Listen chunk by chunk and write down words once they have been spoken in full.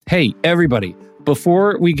Hey, everybody.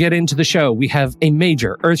 Before we get into the show, we have a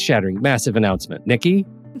major, earth-shattering, massive announcement. Nikki?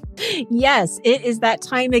 Yes, it is that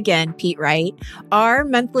time again, Pete Wright. Our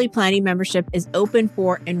monthly planning membership is open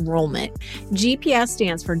for enrollment. GPS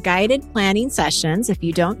stands for Guided Planning Sessions, if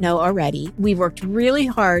you don't know already. We've worked really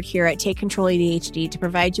hard here at Take Control ADHD to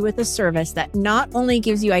provide you with a service that not only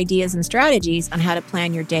gives you ideas and strategies on how to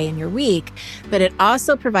plan your day and your week, but it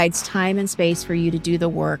also provides time and space for you to do the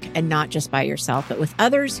work, and not just by yourself, but with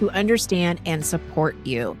others who understand and support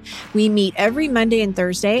you. We meet every Monday and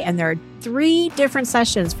Thursday, and there are 3 different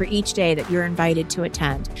sessions for each day that you're invited to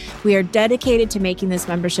attend. We are dedicated to making this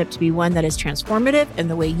membership to be one that is transformative in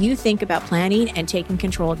the way you think about planning and taking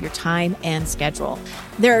control of your time and schedule.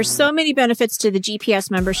 There are so many benefits to the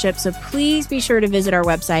GPS membership, so please be sure to visit our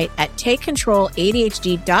website at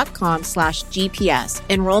takecontroladhd.com/GPS.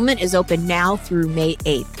 Enrollment is open now through May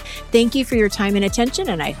 8th. Thank you for your time and attention,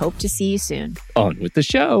 and I hope to see you soon. On with the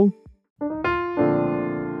show.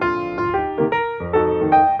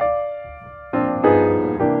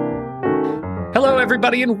 Hello,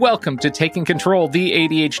 everybody, and welcome to Taking Control, the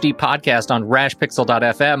ADHD podcast on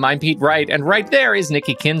rashpixel.fm. I'm Pete Wright, and right there is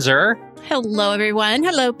Nikki Kinzer. Hello, everyone.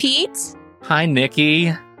 Hello, Pete. Hi, Nikki.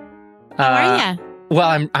 How are you?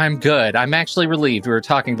 Well, I'm good. I'm actually relieved. We were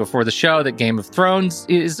talking before the show that Game of Thrones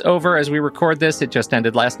is over as we record this. It just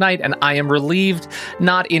ended last night, and I am relieved,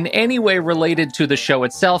 not in any way related to the show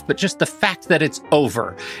itself, but just the fact that it's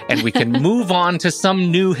over and we can move on to some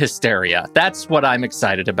new hysteria. That's what I'm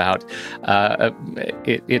excited about.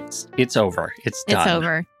 It's over. It's done. It's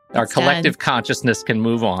over. Our It's collective done. consciousness can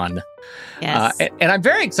move on. Yes. And I'm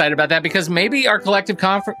very excited about that because maybe our collective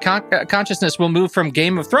consciousness will move from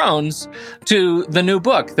Game of Thrones to the new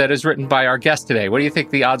book that is written by our guest today. What do you think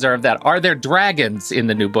the odds are of that? Are there dragons in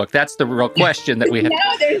the new book? That's the real question that we have. No,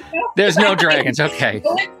 There's no dragons. Okay.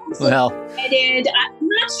 Well, I'm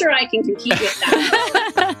not sure I can compete with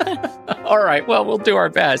that. all right. Well, we'll do our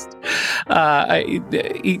best.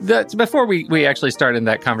 Before we actually start in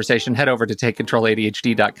that conversation, head over to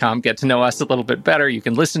takecontroladhd.com. Get to know us a little bit better. You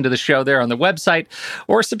can listen to the show there on the website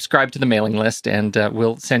or subscribe to the mailing list, and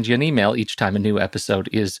we'll send you an email each time a new episode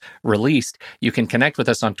is released. You can connect with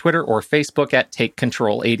us on Twitter or Facebook at Take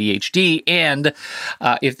Control ADHD. And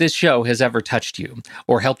if this show has ever touched you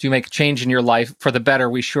or helped you make a change in your life for the better,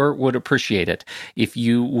 we sure would appreciate it if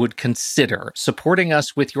you would consider supporting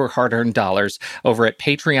us with your hard-earned dollars over at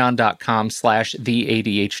patreon.com/the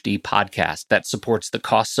ADHD podcast. That supports the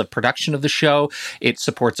costs of production of the show. It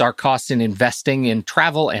supports our costs in investing in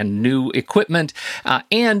travel and new equipment.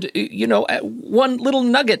 One little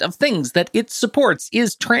nugget of things that it supports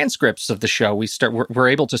is transcripts of the show. We're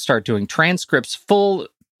able to start doing transcripts, full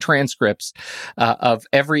transcripts of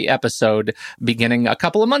every episode beginning a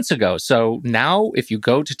couple of months ago. So now if you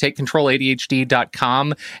go to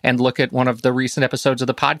takecontroladhd.com and look at one of the recent episodes of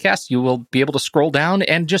the podcast, you will be able to scroll down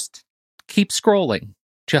and just keep scrolling.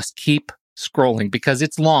 Just keep scrolling because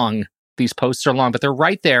it's long. These posts are long, but they're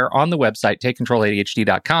right there on the website,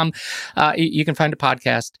 takecontroladhd.com. You can find a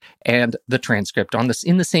podcast and the transcript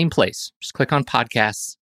in the same place. Just click on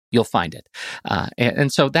podcasts. You'll find it.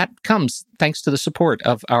 And so that comes thanks to the support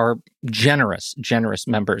of our generous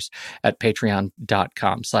members at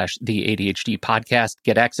patreon.com/the ADHD podcast.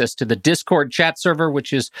 Get access to the Discord chat server,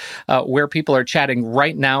 which is where people are chatting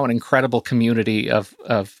right now, an incredible community of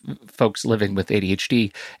folks living with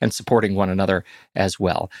ADHD and supporting one another as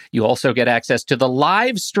well. You also get access to the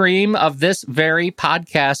live stream of this very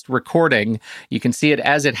podcast recording. You can see it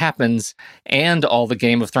as it happens and all the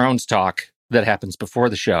Game of Thrones talk that happens before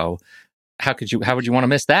the show. How would you want to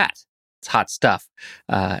miss that? It's hot stuff.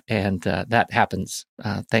 And that happens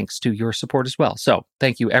thanks to your support as well. So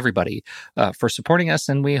thank you, everybody, for supporting us.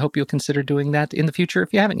 And we hope you'll consider doing that in the future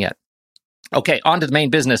if you haven't yet. Okay, on to the main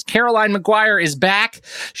business. Caroline McGuire is back.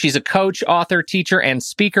 She's a coach, author, teacher, and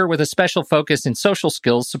speaker with a special focus in social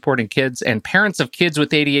skills, supporting kids and parents of kids with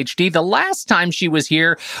ADHD. The last time she was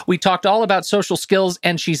here, we talked all about social skills,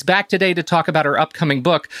 and she's back today to talk about her upcoming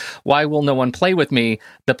book, Why Will No One Play With Me?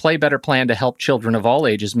 The Play Better Plan to Help Children of All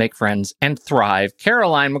Ages Make Friends and Thrive.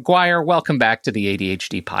 Caroline McGuire, welcome back to the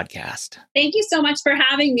ADHD podcast. Thank you so much for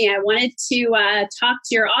having me. I wanted to talk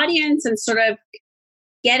to your audience and sort of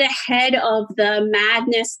get ahead of the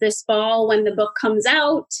madness this fall when the book comes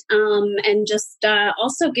out, and just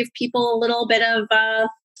also give people a little bit of a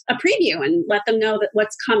preview and let them know that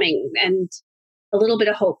what's coming, and a little bit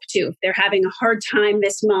of hope too. If they're having a hard time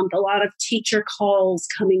this month, a lot of teacher calls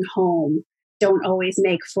coming home don't always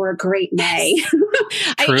make for a great May.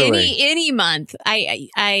 Any month.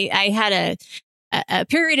 I had a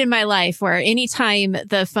period in my life where anytime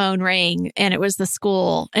the phone rang and it was the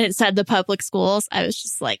school and it said the public schools, I was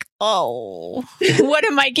just like, oh, what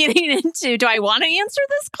am I getting into? Do I want to answer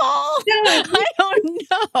this call? I don't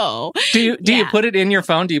know. Do you put it in your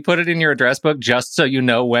phone? Do you put it in your address book just so you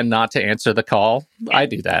know when not to answer the call? I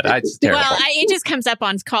do that. It's terrible. Well, it just comes up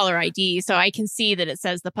on caller ID, so I can see that it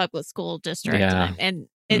says the public school district. Yeah. And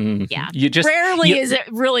Rarely is it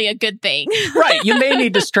really a good thing. Right. You may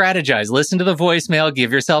need to strategize. Listen to the voicemail.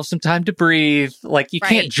 Give yourself some time to breathe. Like you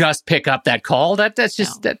can't just pick up that call. That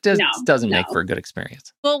doesn't make for a good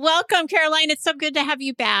experience. Well, welcome, Caroline. It's so good to have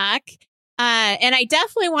you back. And I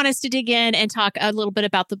definitely want us to dig in and talk a little bit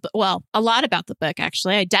about a lot about the book,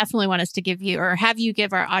 actually. I definitely want us to have you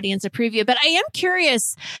give our audience a preview. But I am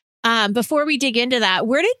curious, before we dig into that,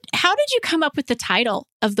 how did you come up with the title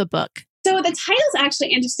of the book? So the title is actually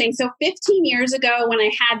interesting. So 15 years ago, when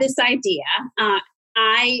I had this idea,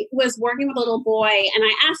 I was working with a little boy and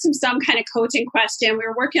I asked him some kind of coaching question. We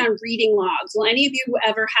were working on reading logs. Will any of you who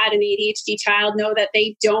ever had an ADHD child know that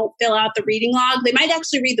they don't fill out the reading log? They might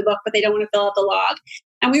actually read the book, but they don't want to fill out the log.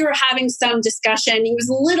 And we were having some discussion. He was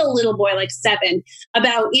a little boy, like 7,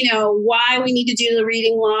 about, why we need to do the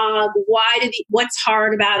reading log. What's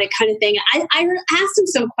hard about it kind of thing. I asked him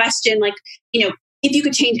some question like, if you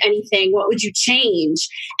could change anything, what would you change?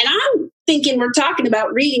 And I'm thinking we're talking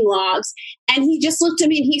about reading logs. And he just looked at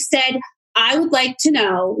me and he said, I would like to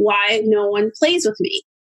know why no one plays with me.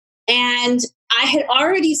 And I had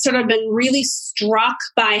already sort of been really struck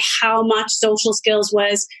by how much social skills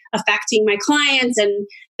was affecting my clients and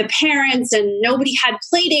the parents, and nobody had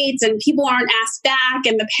play dates and people aren't asked back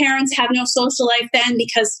and the parents have no social life then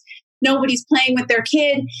because nobody's playing with their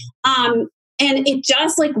kid. And it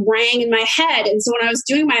just rang in my head. And so when I was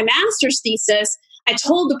doing my master's thesis, I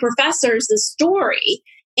told the professors the story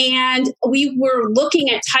and we were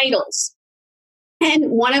looking at titles.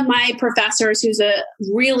 And one of my professors, who's a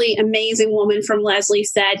really amazing woman from Lesley,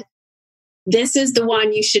 said, this is the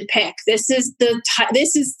one you should pick. This says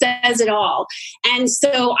it all. And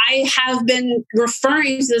so I have been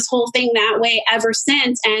referring to this whole thing that way ever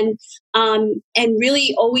since. And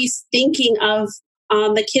really always thinking of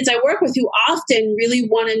the kids I work with who often really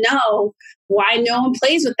want to know why no one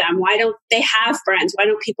plays with them. Why don't they have friends? Why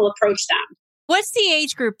don't people approach them? What's the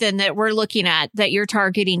age group then that we're looking at that you're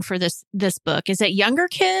targeting for this book? Is it younger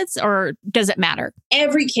kids or does it matter?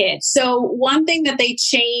 Every kid. So one thing that they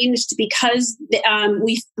changed because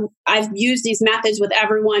I've used these methods with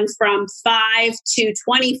everyone from 5 to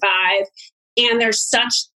 25, and there's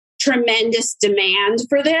such tremendous demand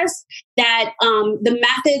for this that the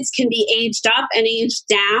methods can be aged up and aged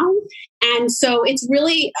down. And so it's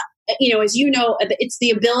really, as you know, it's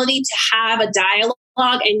the ability to have a dialogue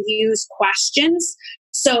and use questions.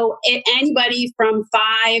 So anybody from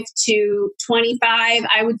 5 to 25,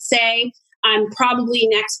 I would say, probably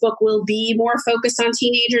next book will be more focused on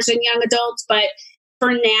teenagers and young adults. But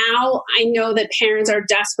for now, I know that parents are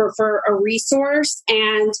desperate for a resource.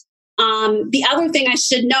 And the other thing I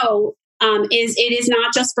should know is it is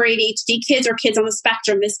not just for ADHD kids or kids on the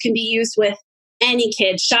spectrum. This can be used with any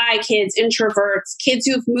kid, shy kids, introverts, kids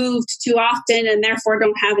who've moved too often and therefore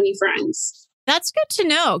don't have any friends. That's good to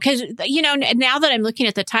know because, now that I'm looking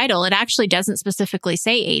at the title, it actually doesn't specifically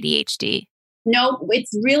say ADHD. No,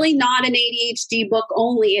 it's really not an ADHD book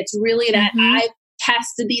only. It's really that I've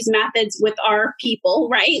tested these methods with our people,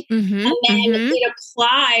 right? And then it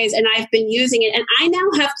applies and I've been using it. And I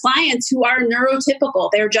now have clients who are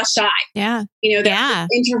neurotypical. They're just shy. Yeah. They're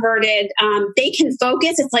introverted. They can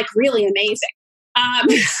focus. It's really amazing.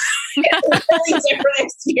 It's a really different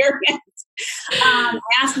experience. I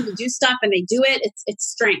ask them to do stuff and they do it. It's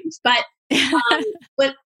strange, but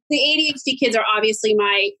the ADHD kids are obviously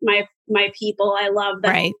my people. I love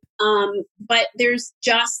them. Right. But there's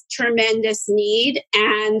just tremendous need,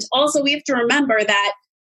 and also we have to remember that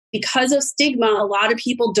because of stigma, a lot of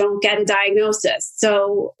people don't get a diagnosis.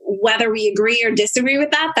 So whether we agree or disagree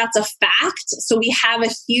with that, that's a fact. So we have a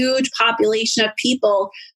huge population of people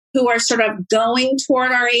who are sort of going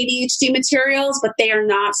toward our ADHD materials, but they are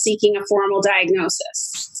not seeking a formal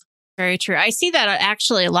diagnosis. Very true. I see that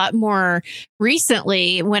actually a lot more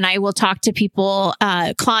recently when I will talk to people,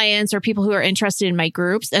 clients or people who are interested in my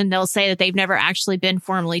groups, and they'll say that they've never actually been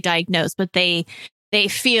formally diagnosed, but they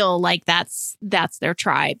feel like that's their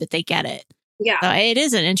tribe, that they get it. Yeah. So it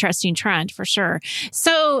is an interesting trend for sure.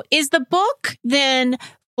 So is the book then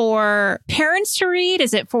for parents to read?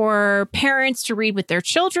 Is it for parents to read with their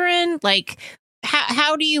children?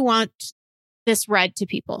 How do you want this read to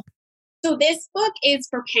people? So this book is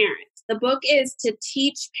for parents. The book is to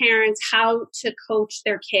teach parents how to coach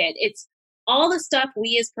their kid. It's all the stuff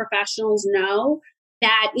we as professionals know,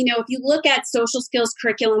 that, if you look at social skills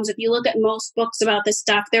curriculums, if you look at most books about this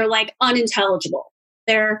stuff, they're like unintelligible.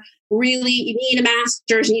 They're really, you need a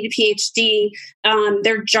master's, you need a PhD.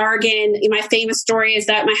 Their jargon. My famous story is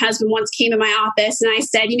that my husband once came in my office and I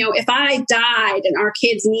said, if I died and our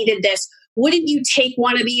kids needed this, wouldn't you take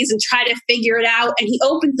one of these and try to figure it out? And he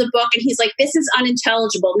opens the book and he's like, this is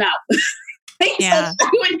unintelligible. No. Yeah. So I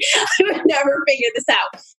would never figure this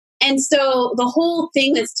out. And so the whole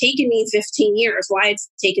thing that's taken me 15 years, why it's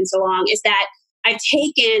taken so long, is that I've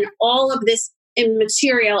taken all of this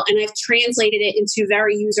material and I've translated it into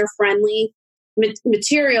very user-friendly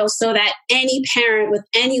material so that any parent with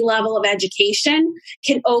any level of education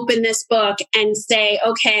can open this book and say,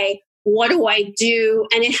 okay, what do I do?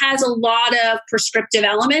 And it has a lot of prescriptive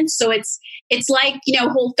elements. So it's like,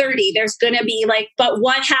 Whole30. There's going to be like, but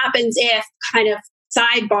what happens if kind of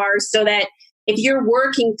sidebars so that if you're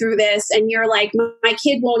working through this and you're like, my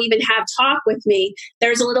kid won't even have talk with me,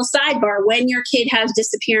 there's a little sidebar when your kid has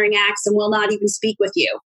disappearing acts and will not even speak with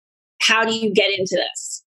you. How do you get into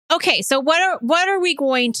this? Okay, so what are we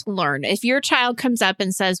going to learn? If your child comes up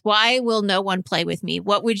and says, why will no one play with me?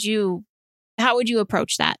 How would you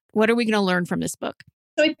approach that? What are we going to learn from this book?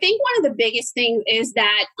 So I think one of the biggest things is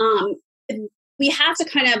that we have to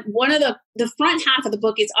kind of, one of the front half of the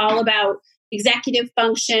book is all about executive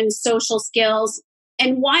function, social skills,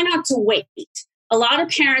 and why not to wait? A lot of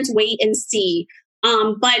parents wait and see.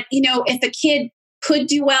 But, if a kid could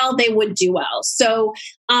do well, they would do well. So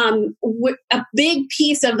a big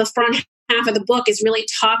piece of the front half of the book is really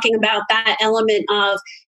talking about that element of,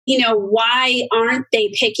 why aren't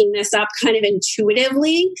they picking this up kind of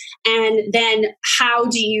intuitively? And then how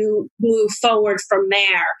do you move forward from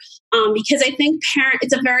there? Because I think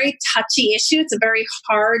it's a very touchy issue. It's a very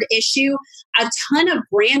hard issue. A ton of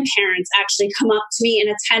grandparents actually come up to me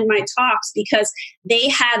and attend my talks because they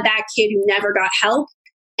had that kid who never got help.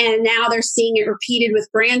 And now they're seeing it repeated with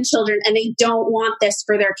grandchildren and they don't want this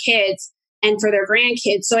for their kids and for their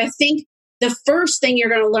grandkids. So I think the first thing you're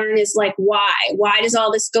going to learn is like, why? Why does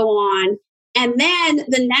all this go on? And then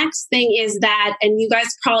the next thing is that, and you guys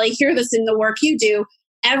probably hear this in the work you do,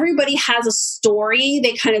 everybody has a story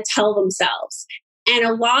they kind of tell themselves. And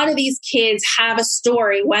a lot of these kids have a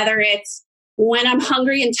story, whether it's when I'm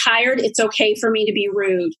hungry and tired, it's okay for me to be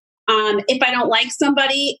rude. If I don't like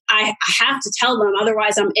somebody, I have to tell them,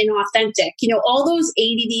 otherwise I'm inauthentic. All those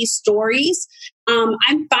ADD stories,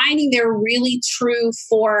 I'm finding they're really true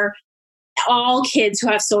for all kids who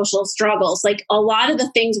have social struggles. Like a lot of the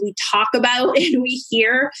things we talk about and we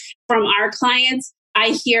hear from our clients,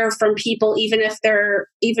 I hear from people, even if they're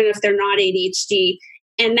not ADHD.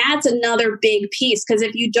 And that's another big piece, because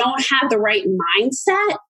if you don't have the right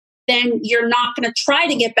mindset, then you're not going to try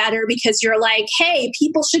to get better because you're like, hey,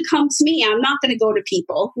 people should come to me. I'm not going to go to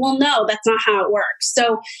people. Well, no, that's not how it works.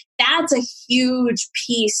 So that's a huge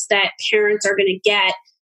piece that parents are going to get.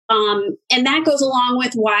 And that goes along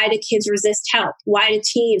with why do kids resist help? Why do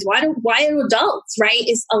teens? Why do adults, right?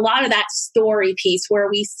 Is a lot of that story piece where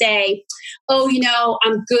we say, oh,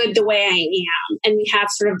 I'm good the way I am. And we have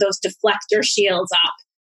sort of those deflector shields up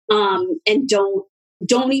and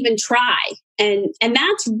don't even try. And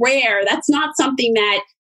that's rare. That's not something that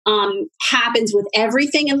happens with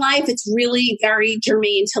everything in life. It's really very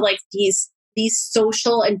germane to like these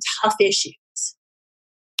social and tough issues.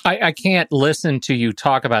 I can't listen to you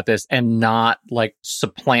talk about this and not like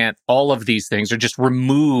supplant all of these things or just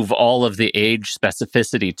remove all of the age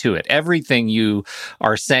specificity to it. Everything you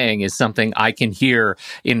are saying is something I can hear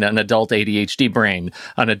in an adult ADHD brain,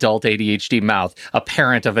 an adult ADHD mouth, a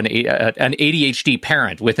parent of an ADHD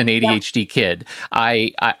parent with an ADHD kid.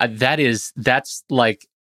 That's like,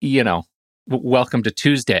 welcome to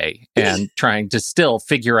Tuesday and trying to still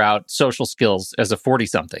figure out social skills as a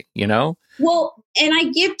 40-something, Well, and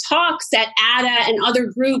I give talks at ADA and other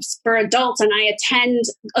groups for adults, and I attend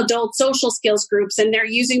adult social skills groups, and they're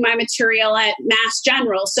using my material at Mass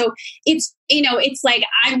General. So it's like,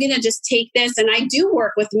 I'm going to just take this, and I do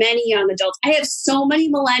work with many young adults. I have so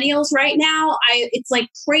many millennials right now. It's like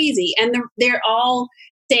crazy. And they're all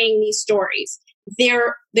saying these stories.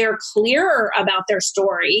 They're clearer about their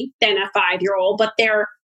story than a 5-year-old, but they're,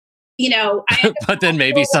 but then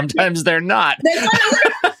maybe sometimes they're not.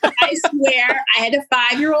 I swear, I had a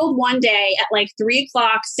 5-year-old one day at like 3:00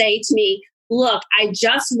 say to me, look, I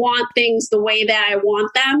just want things the way that I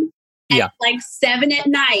want them. And at like 7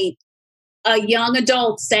 p.m, a young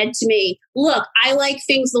adult said to me, look, I like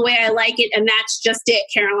things the way I like it. And that's just it,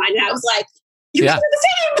 Caroline. And I was like, you're the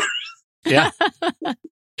same. Yeah.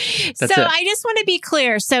 So I just want to be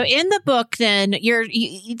clear. So in the book, then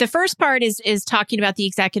the first part is talking about the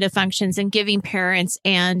executive functions and giving parents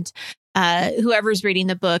and whoever's reading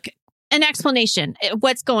the book an explanation.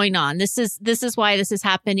 What's going on? This is why this is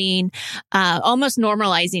happening. Almost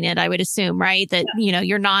normalizing it, I would assume, right? That,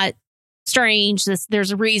 you're not strange.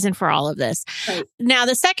 There's a reason for all of this. Right. Now,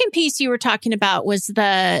 the second piece you were talking about was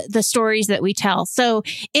the stories that we tell. So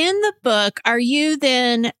in the book, are you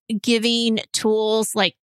then giving tools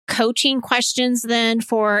like coaching questions then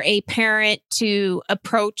for a parent to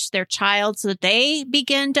approach their child so that they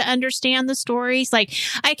begin to understand the stories? Like,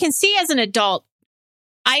 I can see as an adult,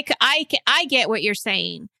 I get what you're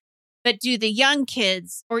saying, but do the young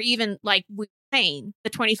kids, or even like we're saying, the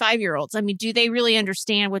 25-year-olds, I mean, do they really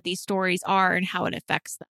understand what these stories are and how it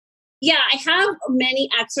affects them? Yeah, I have many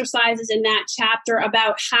exercises in that chapter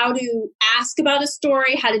about how to ask about a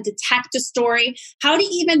story, how to detect a story, how to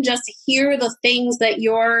even just hear the things that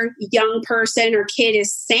your young person or kid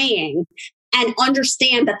is saying and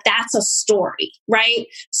understand that that's a story, right?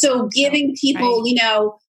 So giving people,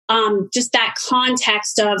 just that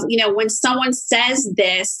context of, when someone says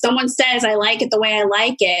this, someone says, I like it the way I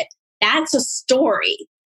like it, that's a story.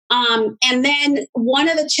 And then one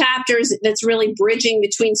of the chapters that's really bridging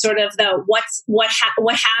between sort of the what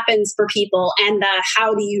happens for people and the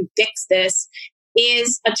how do you fix this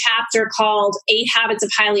is a chapter called 8 Habits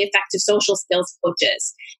of Highly Effective Social Skills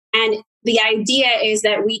Coaches. And the idea is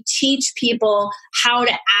that we teach people how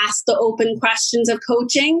to ask the open questions of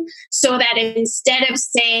coaching so that instead of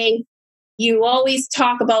saying, you always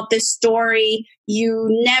talk about this story, you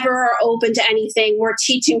never are open to anything, we're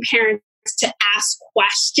teaching parents to ask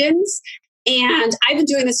questions. And I've been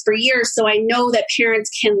doing this for years, so I know that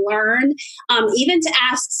parents can learn, even to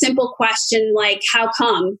ask simple questions like, how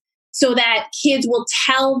come? So that kids will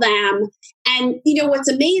tell them. And, what's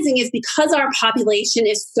amazing is because our population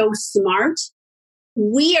is so smart,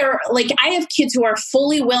 we are like, I have kids who are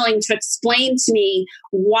fully willing to explain to me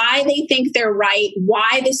why they think they're right,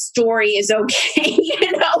 why this story is okay.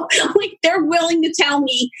 Like they're willing to tell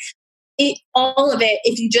me all of it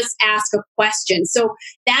if you just ask a question. So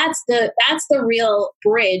that's the real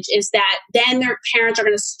bridge, is that then their parents are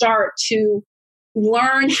going to start to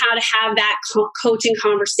learn how to have that coaching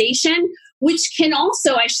conversation, which can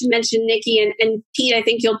also, I should mention, Nikki and Pete, I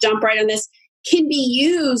think you'll jump right on this, can be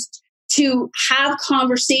used to have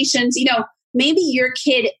conversations. Maybe your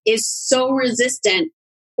kid is so resistant,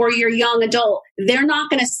 or your young adult, they're not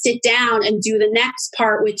going to sit down and do the next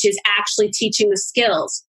part, which is actually teaching the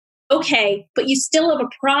skills. Okay, but you still have a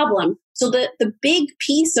problem. So the big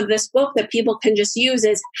piece of this book that people can just use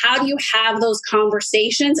is, how do you have those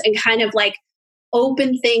conversations and kind of like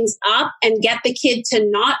open things up and get the kid to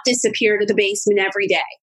not disappear to the basement every day?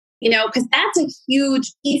 Because that's a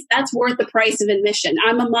huge piece. That's worth the price of admission.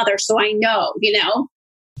 I'm a mother, so I know,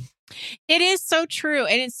 It is so true.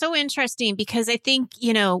 And it's so interesting because I think,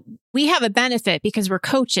 we have a benefit because we're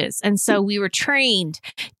coaches. And so we were trained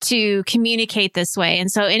to communicate this way. And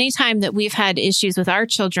so anytime that we've had issues with our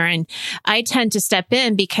children, I tend to step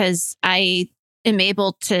in because I am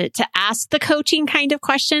able to ask the coaching kind of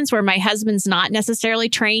questions where my husband's not necessarily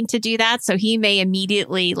trained to do that. So he may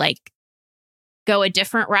immediately go a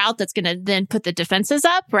different route that's going to then put the defenses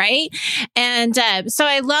up, right? And so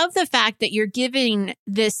I love the fact that you're giving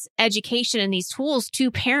this education and these tools to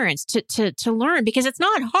parents to learn, because it's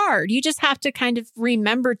not hard. You just have to kind of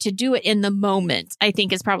remember to do it in the moment. I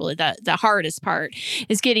think is probably the hardest part,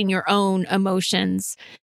 is getting your own emotions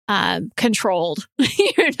controlled,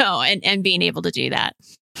 and being able to do that.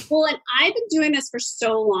 Well, and I've been doing this for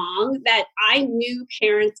so long that I knew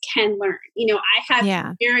parents can learn. I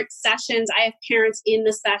have parent sessions, I have parents in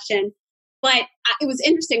the session, but it was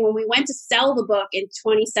interesting when we went to sell the book in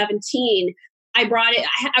 2017, I brought it.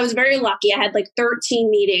 I was very lucky. I had 13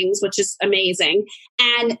 meetings, which is amazing.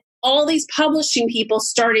 And all these publishing people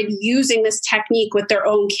started using this technique with their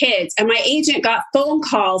own kids. And my agent got phone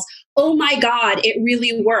calls. Oh my God, it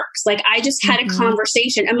really works. I just had a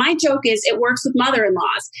conversation. And my joke is, it works with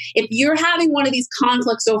mother-in-laws. If you're having one of these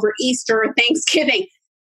conflicts over Easter or Thanksgiving,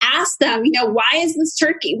 ask them, why is this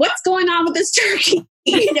turkey? What's going on with this turkey?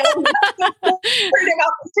 About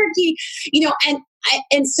this turkey,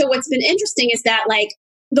 and so what's been interesting is that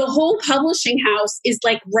the whole publishing house is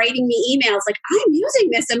writing me emails I'm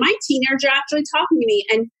using this and my teenagers are actually talking to me.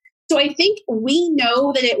 And so I think we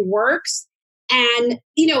know that it works, and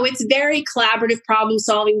it's very collaborative problem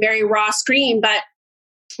solving, very raw screen, but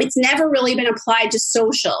it's never really been applied to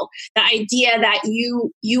social. The idea that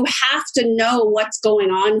you have to know what's going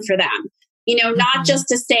on for them, not just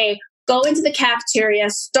to say, go into the cafeteria,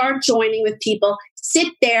 start joining with people, sit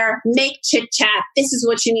there, make chit chat. This is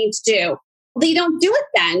what you need to do. They don't do it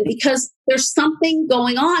then because there's something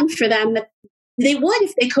going on for them that they would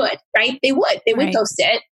if they could, right? They would go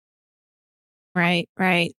sit. Right,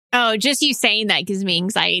 right. Oh, just you saying that gives me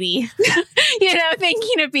anxiety.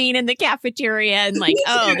 Thinking of being in the cafeteria and like,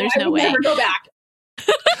 oh, there's no way. I would never go back.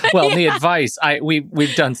 Well, the advice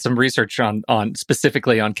we've done some research on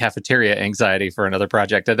specifically on cafeteria anxiety for another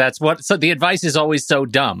project. And so the advice is always so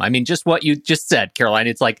dumb. I mean, just what you just said, Caroline,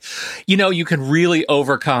 it's like, you can really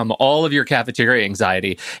overcome all of your cafeteria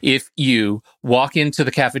anxiety if you walk into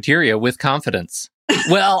the cafeteria with confidence.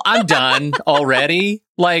 Well, I'm done already.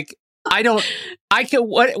 Like,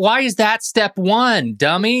 why is that step one,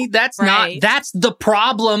 dummy? That's the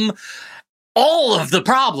problem. All of the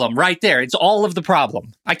problem right there. It's all of the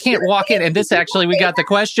problem. I can't walk in. And this actually, we got the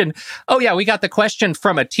question. Oh yeah, we got the question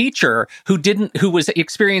from a teacher who was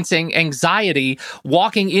experiencing anxiety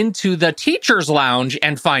walking into the teacher's lounge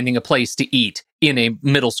and finding a place to eat in a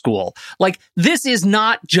middle school. Like, this is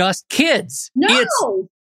not just kids. No. It's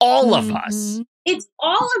all of us. It's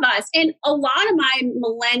all of us. And a lot of my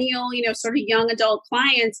millennial, sort of young adult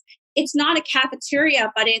clients, it's not a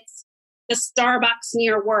cafeteria, but it's the Starbucks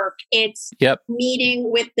near work. It's meeting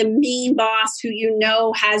with the mean boss who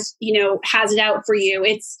has it out for you.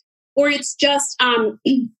 It's just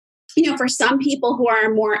for some people who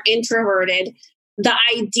are more introverted, the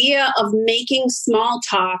idea of making small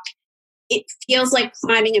talk, it feels like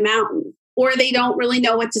climbing a mountain. Or they don't really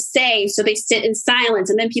know what to say, so they sit in silence,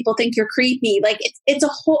 and then people think you're creepy. Like,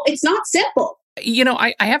 it's not simple.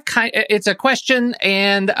 I have it's a question,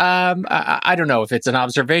 and I don't know if it's an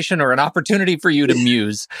observation or an opportunity for you to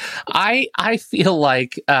muse. I feel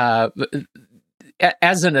like as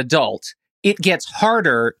an adult, it gets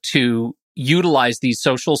harder to utilize these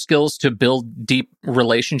social skills to build deep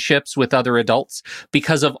relationships with other adults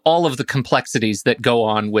because of all of the complexities that go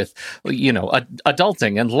on with,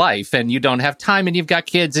 adulting and life, and you don't have time, and you've got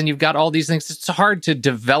kids, and you've got all these things. It's hard to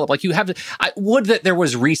develop. Like, I would that there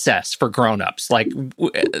was recess for grownups, like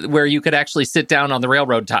where you could actually sit down on the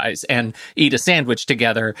railroad ties and eat a sandwich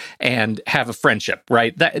together and have a friendship,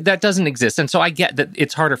 right? That doesn't exist. And so I get that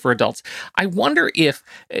it's harder for adults. I wonder if,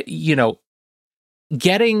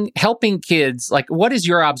 helping kids, like, what is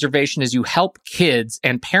your observation as you help kids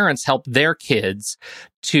and parents help their kids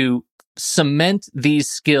to cement these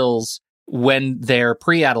skills when they're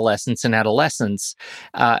pre-adolescents and adolescents?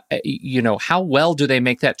 How well do they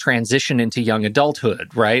make that transition into young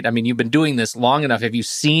adulthood, right? I mean, you've been doing this long enough. Have you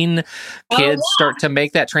seen kids start to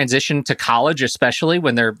make that transition to college, especially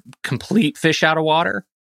when they're complete fish out of water?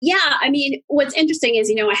 Yeah. I mean, what's interesting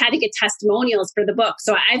is, I had to get testimonials for the book.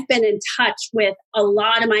 So I've been in touch with a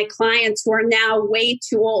lot of my clients who are now way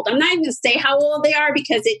too old. I'm not even going to say how old they are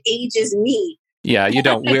because it ages me. Yeah, you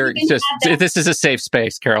don't. This is a safe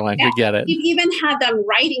space, Caroline. Yeah, we get it. You've even had them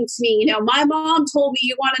writing to me, my mom told me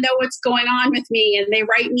you want to know what's going on with me. And they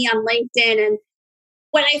write me on LinkedIn. And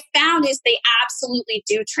what I found is they absolutely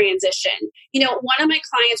do transition. One of my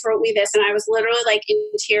clients wrote me this, and I was literally like in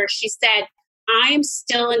tears. She said, I am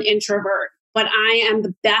still an introvert, but I am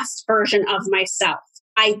the best version of myself.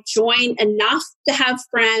 I join enough to have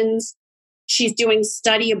friends. She's doing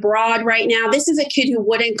study abroad right now. This is a kid who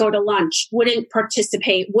wouldn't go to lunch, wouldn't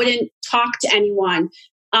participate, wouldn't talk to anyone,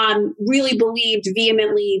 really believed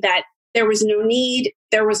vehemently that there was no need,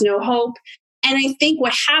 there was no hope. And I think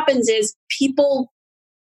what happens is people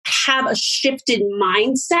have a shifted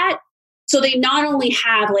mindset. So they not only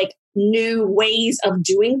have like new ways of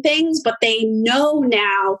doing things, but they know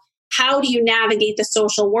now, how do you navigate the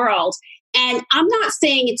social world? And I'm not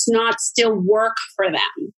saying it's not still work for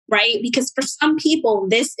them, right? Because for some people,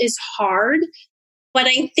 this is hard. But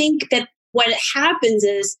I think that what happens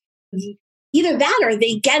is either that or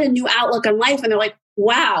they get a new outlook on life and they're like,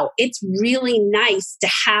 wow, it's really nice to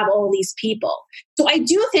have all these people. So I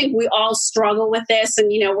do think we all struggle with this. And,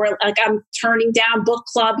 we're like, I'm turning down book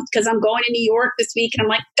club because I'm going to New York this week. And I'm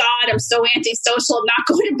like, God, I'm so antisocial. I'm not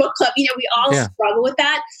going to book club. We all struggle with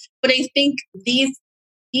that. But I think these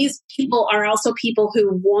people are also people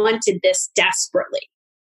who wanted this desperately,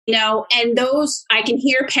 and those, I can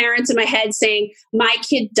hear parents in my head saying, my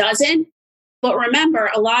kid doesn't. But remember,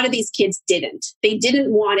 a lot of these kids didn't. They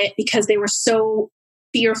didn't want it because they were so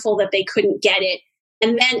fearful that they couldn't get it.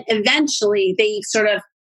 And then eventually they sort of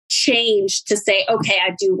changed to say, okay,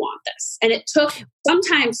 I do want this. And it took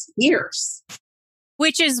sometimes years.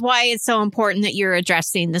 Which is why it's so important that you're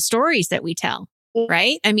addressing the stories that we tell,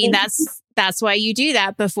 right? I mean, that's why you do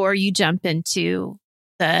that before you jump into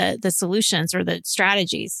the solutions or the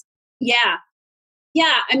strategies. Yeah.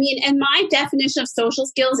 Yeah. I mean, and my definition of social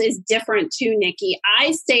skills is different too, Nikki.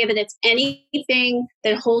 I say that it's anything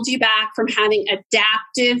that holds you back from having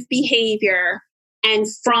adaptive behavior and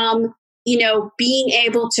from being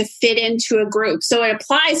able to fit into a group. So it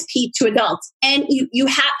applies, Pete, to adults. And you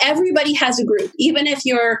have, everybody has a group. Even if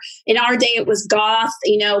you're, in our day, it was goth,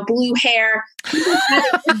 blue hair. People had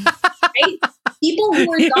a group, right? People who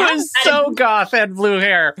were He goth. was so goth and blue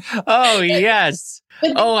hair. Oh, yes.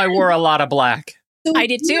 I wore a lot of black. So I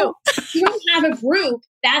did too. You don't have a group,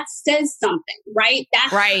 that says something, right?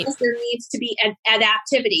 That right. says there needs to be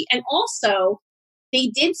adaptivity. And also, they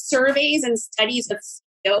did surveys and studies of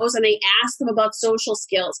CEOs, and they asked them about social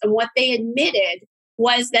skills. And what they admitted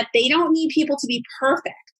was that they don't need people to be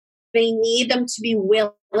perfect. They need them to be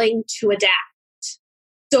willing to adapt.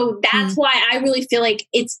 So that's why I really feel like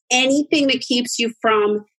it's anything that keeps you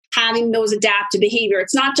from having those adaptive behavior.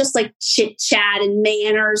 It's not just like chit chat and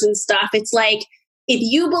manners and stuff. It's like, if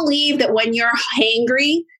you believe that when you're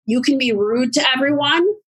hangry, you can be rude to everyone,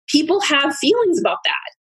 people have feelings about that.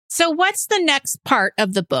 So what's the next part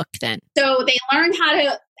of the book then? So they learn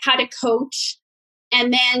how to coach,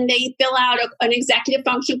 and then they fill out an executive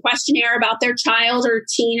function questionnaire about their child or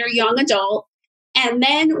teen or young adult. And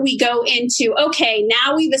then we go into, okay,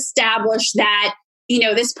 now we've established that,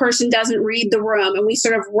 this person doesn't read the room, and we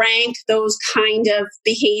sort of rank those kind of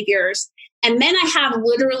behaviors. And then I have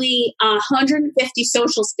literally 150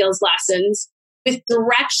 social skills lessons with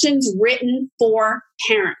directions written for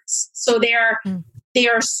parents. So they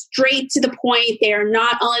are straight to the point. They are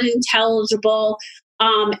not unintelligible.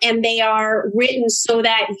 And they are written so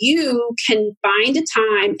that you can find a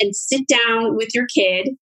time and sit down with your kid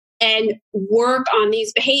and work on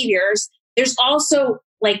these behaviors. There's also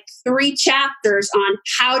like 3 chapters on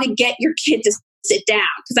how to get your kid to sit down,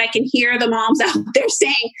 because I can hear the moms out there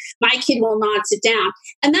saying, my kid will not sit down.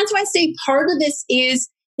 And that's why I say part of this is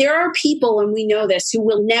there are people, and we know this, who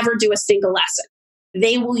will never do a single lesson.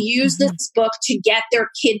 They will use this book to get their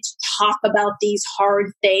kid to talk about these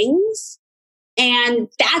hard things. And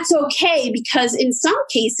that's okay, because in some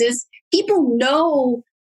cases, people know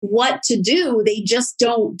what to do. They just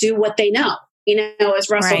don't do what they know, as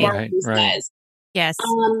Russell Barton says. Yes.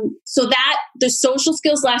 So that the social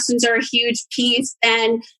skills lessons are a huge piece,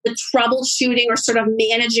 and the troubleshooting or sort of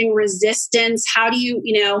managing resistance. How do you,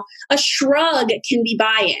 a shrug can be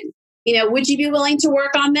buy-in. Would you be willing to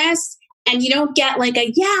work on this? And you don't get like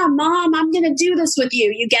yeah, mom, I'm going to do this with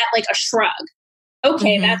you. You get like a shrug.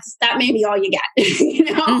 Okay, that may be all you get,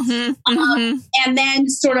 And then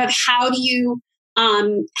sort of how do you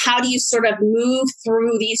sort of move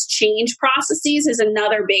through these change processes is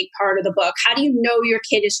another big part of the book. How do you know your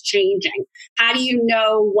kid is changing? How do you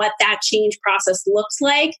know what that change process looks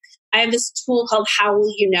like? I have this tool called How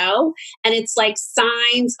Will You Know? And it's like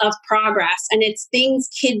signs of progress. And it's things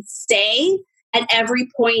kids say at every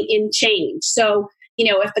point in change. So,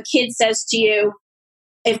 if a kid says to you,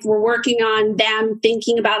 if we're working on them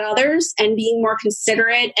thinking about others and being more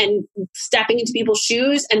considerate and stepping into people's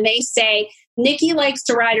shoes, and they say, Nikki likes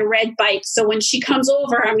to ride a red bike, so when she comes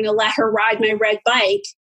over, I'm going to let her ride my red bike.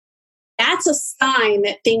 That's a sign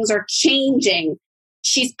that things are changing.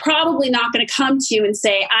 She's probably not going to come to you and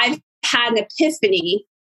say, I've had an epiphany.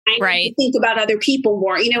 I need to think about other people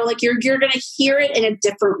more. Like you're going to hear it in a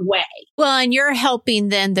different way. Well, and you're helping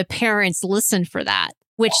then the parents listen for that,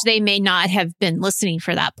 which they may not have been listening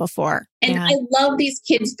for that before. And I love these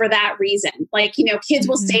kids for that reason. Like, kids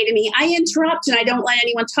will say to me, I interrupt and I don't let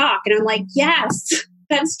anyone talk. And I'm like, yes,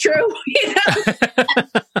 that's true.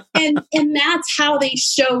 And that's how they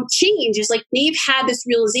show change, is like they've had this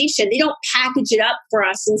realization. They don't package it up for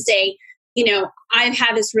us and say, I've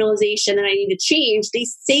had this realization that I need to change. They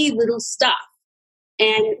say little stuff,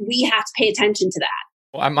 and we have to pay attention to that.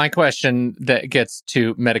 Well, my question that gets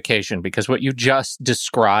to medication, because what you just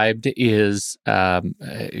described is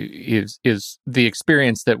the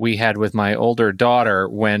experience that we had with my older daughter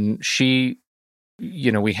when she,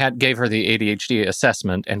 we gave her the ADHD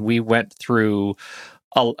assessment, and we went through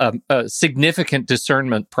a significant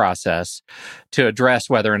discernment process to address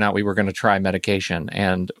whether or not we were going to try medication.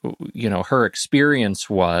 And, her experience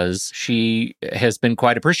was she has been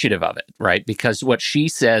quite appreciative of it, right? Because what she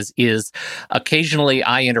says is occasionally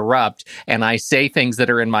I interrupt and I say things that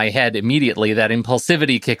are in my head immediately. That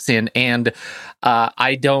impulsivity kicks in. And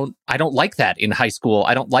I don't like that in high school.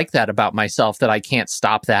 I don't like that about myself, that I can't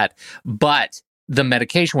stop that. But the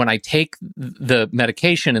medication, when I take the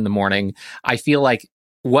medication in the morning, I feel like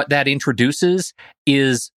what that introduces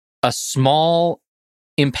is a small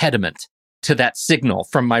impediment to that signal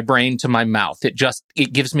from my brain to my mouth.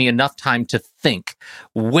 It gives me enough time to think,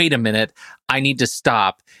 wait a minute, I need to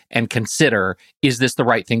stop and consider, is this the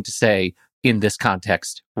right thing to say? in this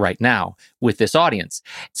context right now with this audience.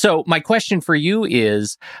 So my question for you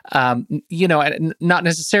is, not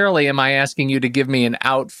necessarily am I asking you to give me an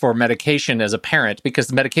out for medication as a parent, because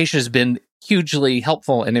the medication has been hugely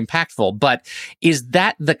helpful and impactful, but is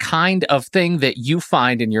that the kind of thing that you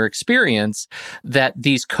find in your experience that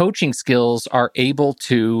these coaching skills are able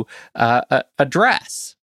to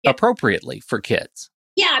address appropriately for kids?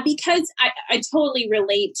 Yeah, because I totally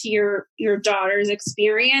relate to your daughter's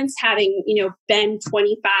experience, having, been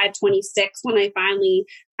 25, 26 when I finally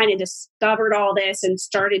kind of discovered all this and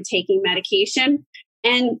started taking medication.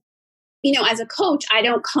 And, as a coach, I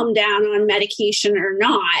don't come down on medication or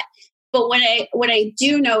not. But what I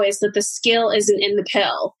do know is that the skill isn't in the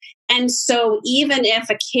pill. And so even if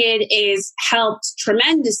a kid is helped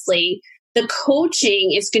tremendously, the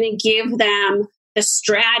coaching is going to give them the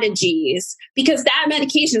strategies, because that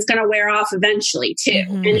medication is going to wear off eventually too.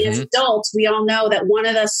 Mm-hmm. And as adults, we all know that one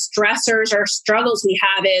of the stressors or struggles we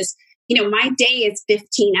have is, my day is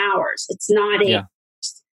 15 hours. It's not 8 hours.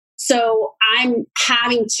 So I'm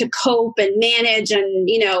having to cope and manage and,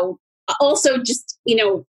 also just,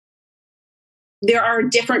 there are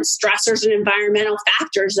different stressors and environmental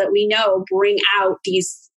factors that we know bring out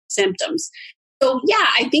these symptoms. So yeah,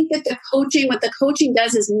 I think that what the coaching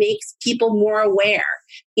does is makes people more aware.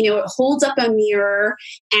 It holds up a mirror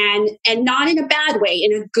and not in a bad way,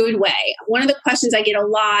 in a good way. One of the questions I get a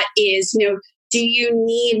lot is, do you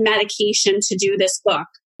need medication to do this book?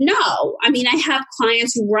 No. I mean, I have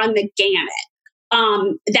clients who run the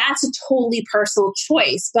gamut. That's a totally personal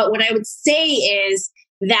choice. But what I would say is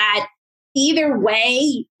that either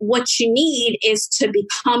way, what you need is to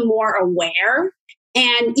become more aware.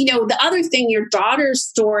 And, the other thing your daughter's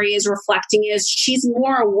story is reflecting is she's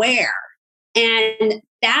more aware. And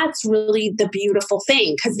that's really the beautiful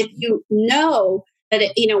thing. Because if you know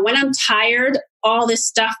that, when I'm tired, all this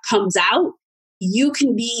stuff comes out, you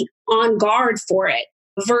can be on guard for it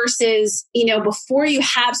versus, before you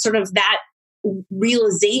have sort of that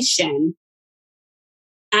realization.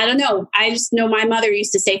 I don't know. I just know my mother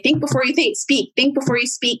used to say, think before you think before you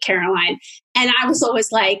speak, Caroline. And I was always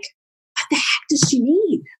like, what the heck does she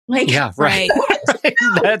mean? Yeah, right.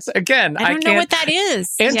 That's again, I don't know what that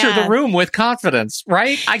is. Enter the room with confidence,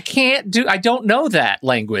 right? I don't know that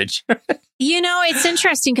language. It's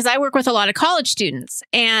interesting because I work with a lot of college students,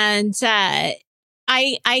 and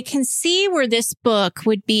I can see where this book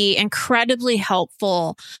would be incredibly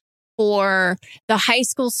helpful for the high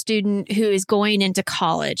school student who is going into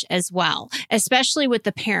college as well, especially with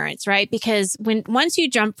the parents, right? Because once you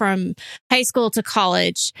jump from high school to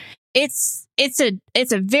college, it's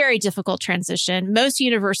a very difficult transition. Most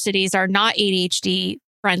universities are not ADHD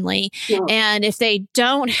friendly. No. And if they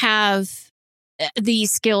don't have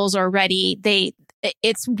these skills already,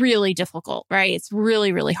 it's really difficult, right? It's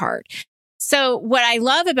really, really hard. So what I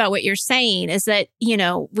love about what you're saying is that,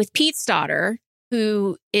 with Pete's daughter,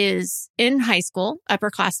 who is in high school,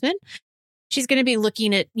 upperclassman, she's going to be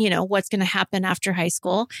looking at, what's going to happen after high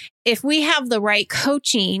school. If we have the right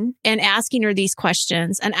coaching and asking her these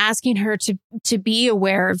questions and asking her to be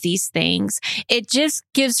aware of these things, it just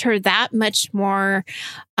gives her that much more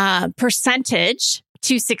percentage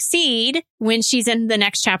to succeed when she's in the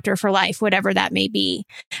next chapter for life, whatever that may be.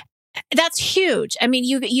 That's huge. I mean,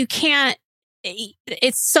 you can't,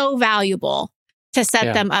 it's so valuable to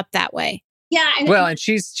set them up that way. Yeah. And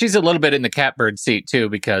she's a little bit in the catbird seat too,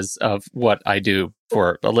 because of what I do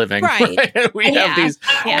for a living. Right. We have these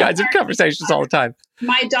kinds of conversations all the time.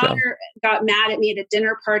 My daughter got mad at me at a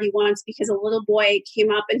dinner party once because a little boy came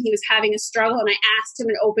up and he was having a struggle, and I asked him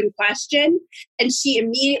an open question, and she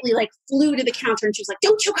immediately flew to the counter and she was like,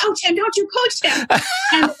 "Don't you coach him? Don't you coach him?"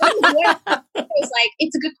 And the boy was like,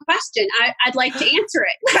 "It's a good question. I'd like to answer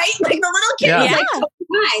it." Right? The little kid was like,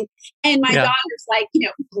 "Totally fine." And my daughter's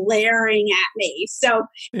glaring at me. So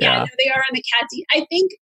they are in the cat seat. I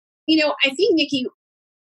think, Nikki,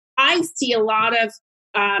 I see a lot of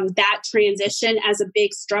that transition as a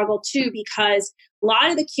big struggle too, because a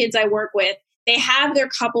lot of the kids I work with, they have their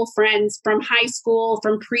couple friends from high school,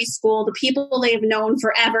 from preschool, the people they've known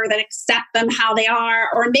forever that accept them how they are,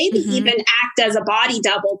 or maybe even act as a body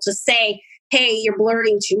double to say, "Hey, you're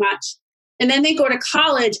blurting too much." And then they go to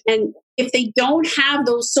college, and if they don't have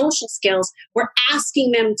those social skills, we're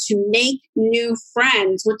asking them to make new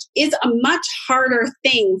friends, which is a much harder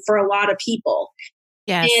thing for a lot of people.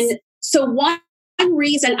 Yes. And so one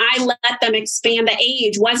reason I let them expand the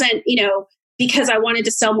age wasn't, because I wanted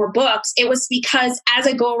to sell more books. It was because as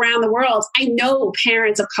I go around the world, I know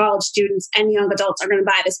parents of college students and young adults are going to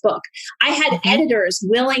buy this book. I had editors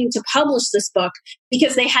willing to publish this book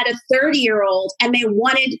because they had a 30-year-old and they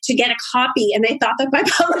wanted to get a copy, and they thought that by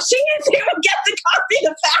publishing it, they would get the copy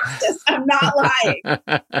the fastest. I'm not lying.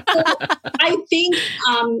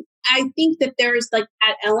 So I think that there's like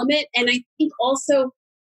that element. And I think also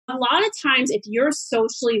a lot of times if you're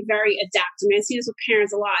socially very adaptive, I see this with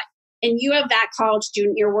parents a lot, and you have that college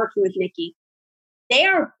student you're working with, Nikki, they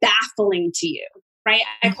are baffling to you, right?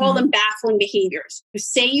 I call them baffling behaviors. You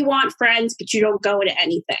say you want friends, but you don't go to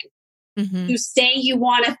anything. You say you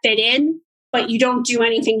want to fit in, but you don't do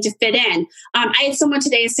anything to fit in. I had someone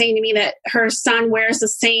today saying to me that her son wears the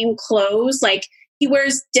same clothes, like he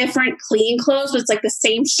wears different clean clothes, but it's like the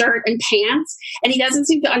same shirt and pants. And he doesn't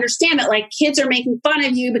seem to understand that like kids are making fun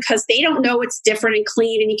of you because they don't know what's different and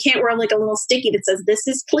clean. And you can't wear like a little sticky that says, this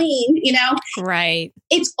is clean, you know? Right.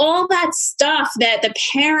 It's all that stuff that the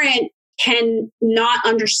parent can not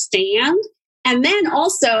understand. And then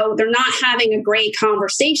also they're not having a great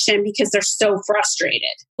conversation because they're so frustrated.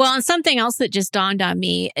 Well, and something else that just dawned on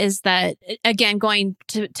me is that, again, going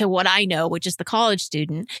to what I know, which is the college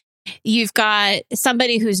student, you've got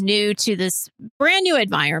somebody who's new to this brand new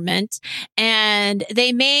environment, and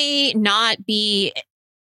they may not be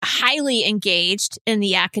highly engaged in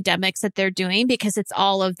the academics that they're doing because it's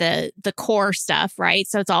all of the core stuff, right?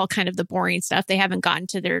 So it's all kind of the boring stuff. They haven't gotten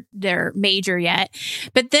to their major yet.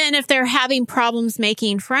 But then if they're having problems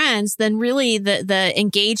making friends, then really the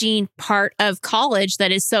engaging part of college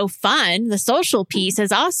that is so fun, the social piece,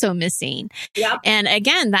 is also missing. Yep. And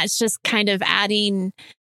again, that's just kind of adding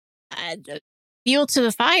fuel to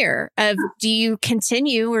the fire of, do you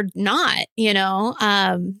continue or not, you know?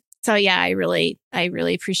 So yeah, I really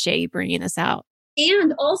appreciate you bringing this out.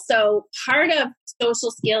 And also part of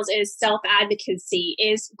social skills is self-advocacy,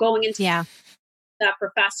 is going into that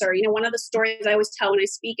professor. You know, one of the stories I always tell when I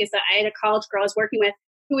speak is that I had a college girl I was working with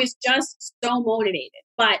who is just so motivated,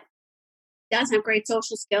 but doesn't have great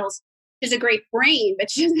social skills. She has a great brain,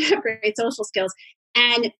 but she doesn't have great social skills.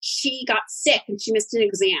 And she got sick and she missed an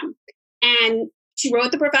exam. And she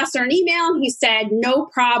wrote the professor an email and he said, no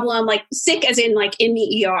problem, like sick as in like in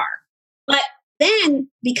the ER. But then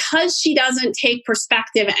because she doesn't take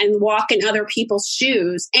perspective and walk in other people's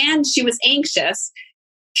shoes, and she was anxious,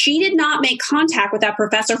 she did not make contact with that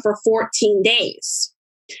professor for 14 days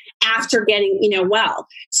after getting, well.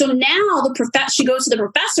 So now she goes to the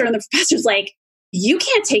professor and the professor's like, you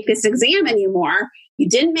can't take this exam anymore. You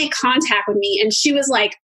didn't make contact with me. And she was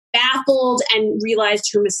like baffled and realized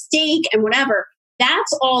her mistake and whatever.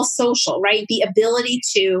 That's all social, right? The ability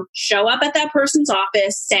to show up at that person's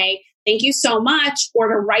office, say, thank you so much, or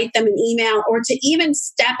to write them an email, or to even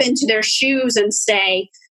step into their shoes and say,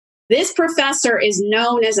 this professor is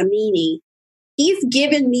known as a meanie. He's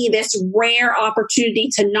given me this rare opportunity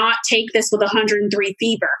to not take this with 103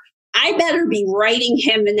 fever. I better be writing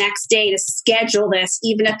him the next day to schedule this,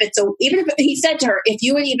 even if he said to her, if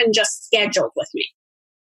you had even just scheduled with me.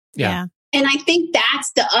 Yeah. And I think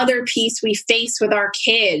that's the other piece we face with our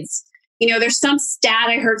kids. There's some stat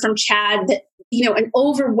I heard from Chad that, an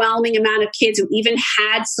overwhelming amount of kids who even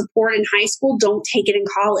had support in high school don't take it in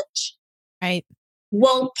college. Right.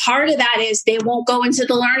 Well, part of that is they won't go into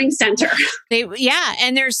the learning center.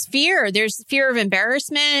 And there's fear. There's fear of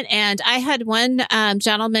embarrassment. And I had one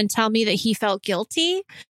gentleman tell me that he felt guilty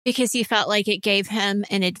because he felt like it gave him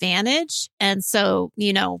an advantage. And so,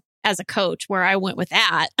 as a coach, where I went with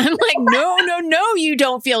that, I'm like, no, you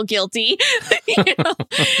don't feel guilty.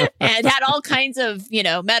 And had all kinds of,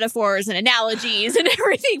 metaphors and analogies and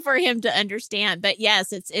everything for him to understand. But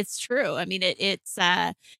yes, it's true. I mean, it's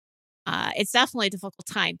definitely a difficult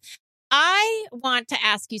time. I want to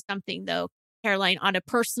ask you something though, Caroline, on a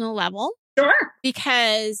personal level. Sure.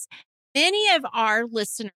 Because many of our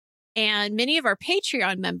listeners and many of our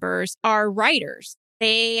Patreon members are writers.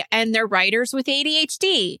 They're writers with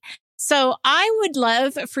ADHD. So I would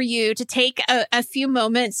love for you to take a few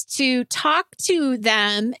moments to talk to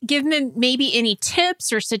them, give them maybe any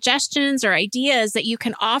tips or suggestions or ideas that you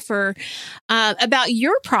can offer about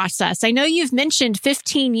your process. I know you've mentioned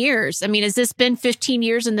 15 years. I mean, has this been 15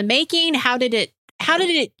 years in the making? How did it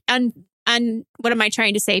what am I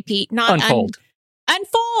trying to say, Pete? Not unfold.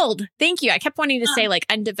 Unfold. Thank you. I kept wanting to say like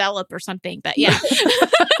undevelop or something, but yeah.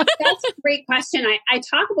 That's a great question. I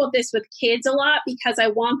talk about this with kids a lot because I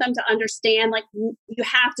want them to understand, like, you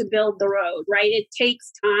have to build the road, right? It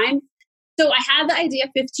takes time. So I had the idea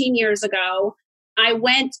 15 years ago. I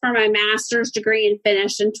went for my master's degree and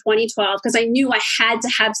finished in 2012 because I knew I had to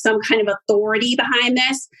have some kind of authority behind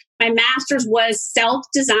this. My master's was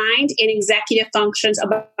self-designed in executive functions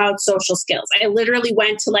about social skills. I literally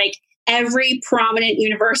went to like every prominent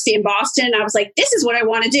university in Boston. And I was like, this is what I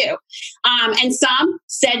want to do. And some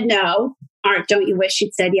said no. All right, don't you wish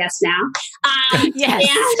you'd said yes now? Yes.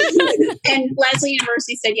 And Lesley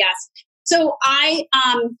University said yes. So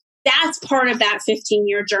that's part of that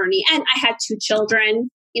 15-year journey. And I had 2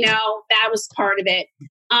 children, that was part of it.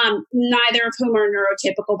 Neither of whom are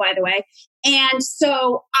neurotypical, by the way. And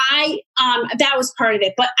so that was part of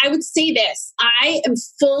it. But I would say this, I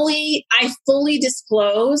fully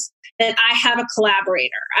disclose that I have a collaborator.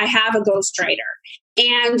 I have a ghostwriter,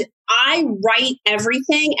 and I write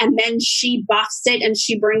everything and then she buffs it and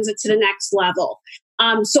she brings it to the next level.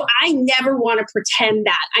 So I never want to pretend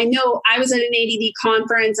that. I know I was at an ADD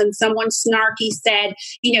conference and someone snarky said,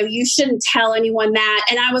 you shouldn't tell anyone that.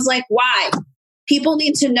 And I was like, why? People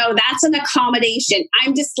need to know that's an accommodation.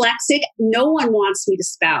 I'm dyslexic. No one wants me to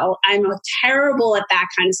spell. I'm terrible at that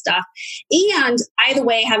kind of stuff. And either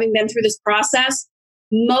way, having been through this process,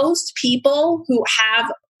 most people who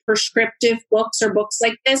have prescriptive books or books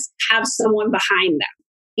like this have someone behind them.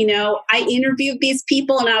 I interviewed these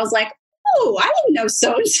people and I was like, oh, I didn't know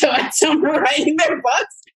so-and-so had someone writing their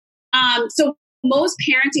books. So most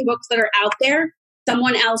parenting books that are out there,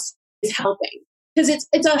 someone else is helping. Because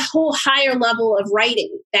it's a whole higher level of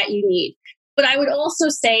writing that you need. But I would also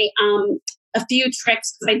say a few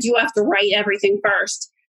tricks, because I do have to write everything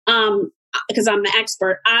first, because I'm the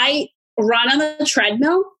expert. I run on the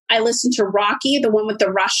treadmill. I listen to Rocky, the one with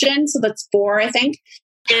the Russian. So that's 4, I think.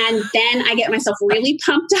 And then I get myself really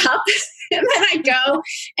pumped up. And then I go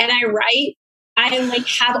and I write. I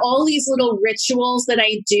have all these little rituals that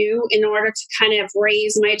I do in order to kind of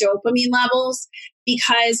raise my dopamine levels,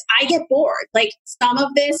 because I get bored. Some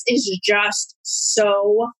of this is just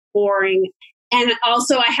so boring. And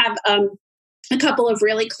also I have a couple of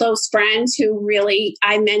really close friends who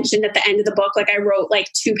I mentioned at the end of the book, I wrote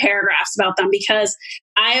 2 paragraphs about them, because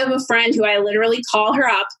I have a friend who I literally call her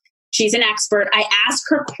up. She's an expert. I ask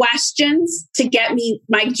her questions to get me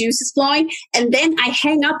my juices flowing, and then I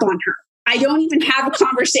hang up on her. I don't even have a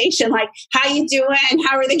conversation like, how you doing?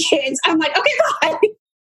 How are the kids? I'm like, okay, bye.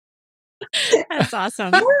 That's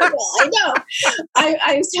awesome. Horrible. I know.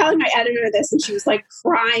 I was telling my editor this and she was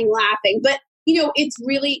crying, laughing. But, it's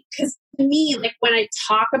really, because to me, when I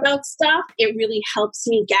talk about stuff, it really helps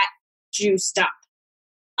me get juiced up.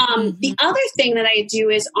 The other thing that I do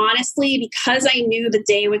is, honestly, because I knew the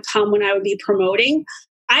day would come when I would be promoting,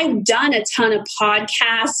 I've done a ton of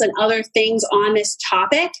podcasts and other things on this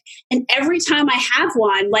topic. And every time I have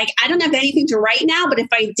one, I don't have anything to write now, but if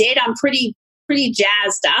I did, I'm pretty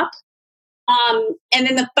jazzed up. And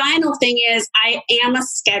then the final thing is, I am a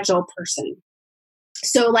schedule person.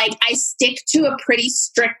 So I stick to a pretty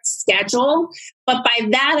strict schedule, but by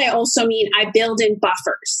that, I also mean I build in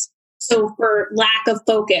buffers. So for lack of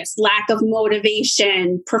focus, lack of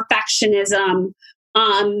motivation, perfectionism,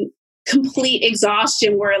 complete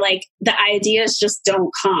exhaustion where the ideas just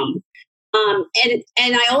don't come. And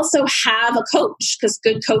I also have a coach, because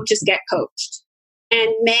good coaches get coached. And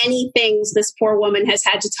many things this poor woman has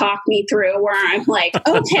had to talk me through where I'm like,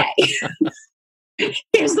 okay,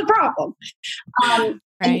 here's the problem. Right.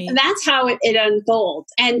 And that's how it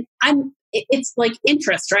unfolds. And it's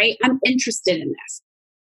interest, right? I'm interested in this.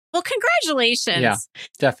 Well, congratulations. Yeah,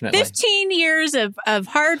 definitely. 15 years of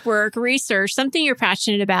hard work, research, something you're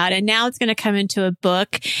passionate about. And now it's going to come into a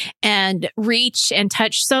book and reach and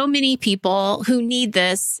touch so many people who need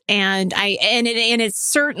this. And it's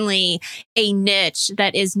certainly a niche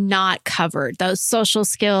that is not covered. Those social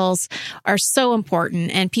skills are so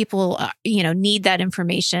important, and people, need that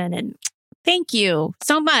information. And thank you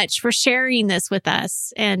so much for sharing this with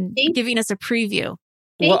us and giving us a preview.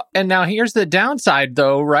 Well, and now here's the downside,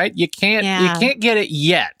 though, right? You can't get it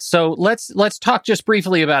yet. So let's talk just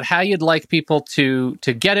briefly about how you'd like people to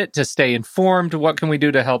get it, to stay informed. What can we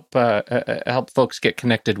do to help folks get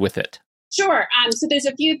connected with it? Sure. So there's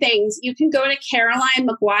a few things. You can go to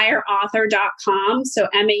CarolineMcGuireAuthor.com. So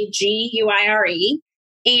MAGUIRE.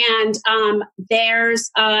 And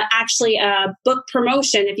there's actually a book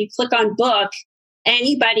promotion. If you click on book,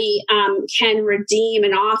 anybody can redeem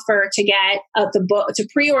an offer to get the book, to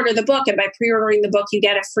pre-order the book. And by pre-ordering the book, you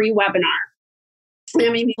get a free webinar. And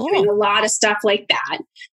I'm going to be doing a lot of stuff like that.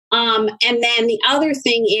 And then the other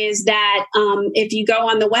thing is that if you go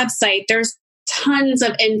on the website, there's tons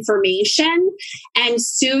of information. And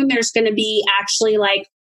soon there's going to be actually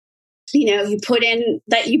you put in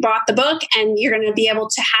that you bought the book, and you're going to be able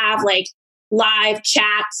to have live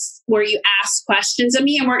chats where you ask questions of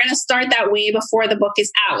me. And we're going to start that way before the book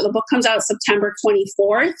is out. The book comes out September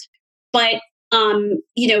 24th. But,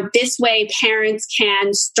 this way parents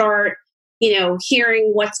can start,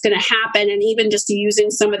 hearing what's going to happen and even just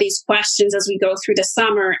using some of these questions as we go through the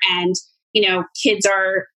summer. And, kids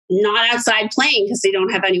are not outside playing because they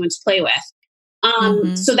don't have anyone to play with.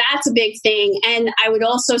 So that's a big thing. And I would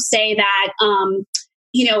also say that,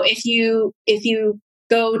 if you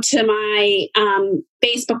go to my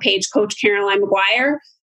Facebook page, Coach Caroline McGuire,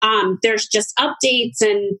 there's just updates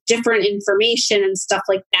and different information and stuff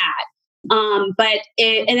like that.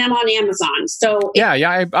 And I'm on Amazon. So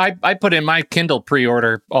I put in my Kindle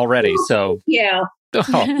pre-order already. So yeah,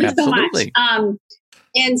 absolutely. So much.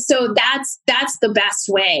 And so that's the best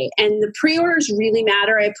way. And the pre-orders really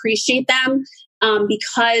matter. I appreciate them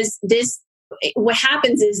because what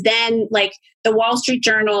happens is then like the Wall Street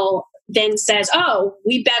Journal then says, oh,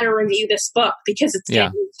 we better review this book because it's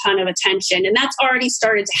getting a ton of attention. And that's already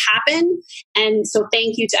started to happen. And so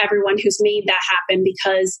thank you to everyone who's made that happen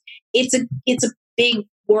because it's a big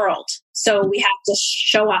world. So we have to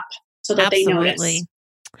show up so that they notice.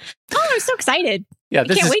 Oh, I'm so excited. Yeah,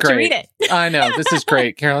 this I can't is wait great. to read it. I know. This is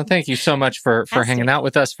great. Carolyn, thank you so much for hanging out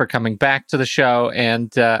with us, for coming back to the show, and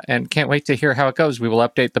can't wait to hear how it goes. We will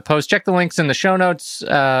update the post. Check the links in the show notes.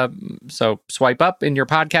 So swipe up in your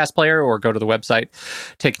podcast player or go to the website,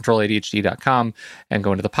 takecontroladhd.com, and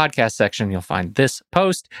go into the podcast section. You'll find this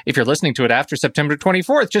post. If you're listening to it after September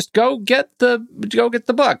 24th, just go get the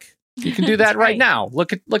book. You can do that right now.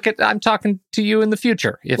 Look at, I'm talking to you in the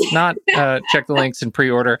future. If not, check the links and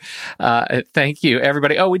pre-order. Thank you,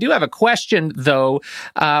 everybody. Oh, we do have a question, though.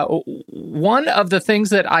 One of the things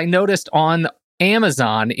that I noticed on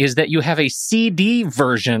Amazon is that you have a CD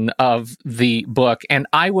version of the book, and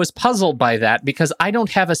I was puzzled by that because I don't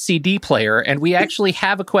have a CD player, and we actually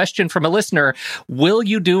have a question from a listener. Will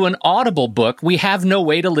you do an Audible book? We have no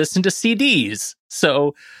way to listen to CDs.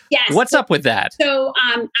 So what's up with that? So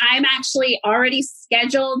I'm actually already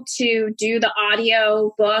scheduled to do the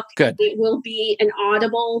audio book. Good. It will be an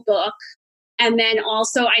Audible book. And then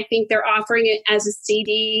also I think they're offering it as a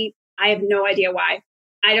CD. I have no idea why.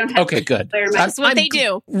 I don't have good. That's what they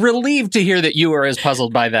do. Relieved to hear that you were as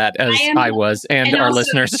puzzled by that as I was and our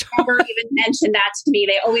listeners. Never even mentioned that to me.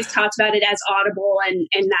 They always talked about it as Audible and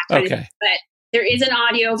that kind of thing. But there is an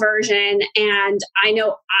audio version, and I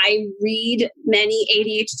know I read many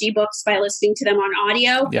ADHD books by listening to them on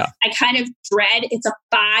audio. Yeah. I kind of dread it's a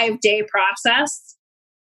 5-day process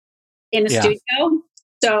in the studio.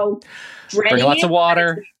 So bring lots of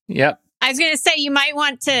water. Yep. I was going to say, you might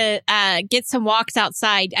want to get some walks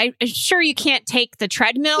outside. I'm sure you can't take the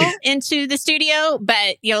treadmill into the studio,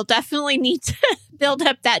 but you'll definitely need to build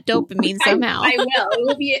up that dopamine somehow. I will.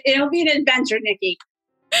 It'll be an adventure, Nikki.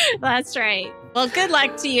 That's right. Well, good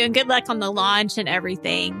luck to you and good luck on the launch and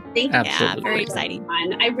everything. Thank you. Absolutely. Yeah, very exciting.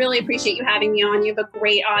 I really appreciate you having me on. You have a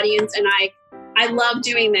great audience, and I love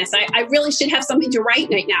doing this. I really should have something to write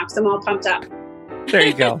right now because I'm all pumped up. There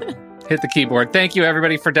you go. Hit the keyboard. Thank you,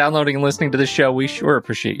 everybody, for downloading and listening to the show. We sure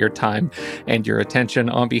appreciate your time and your attention.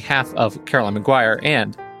 On behalf of Caroline McGuire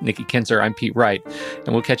and Nikki Kinzer, I'm Pete Wright,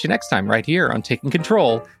 and we'll catch you next time right here on Taking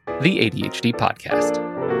Control, the ADHD podcast.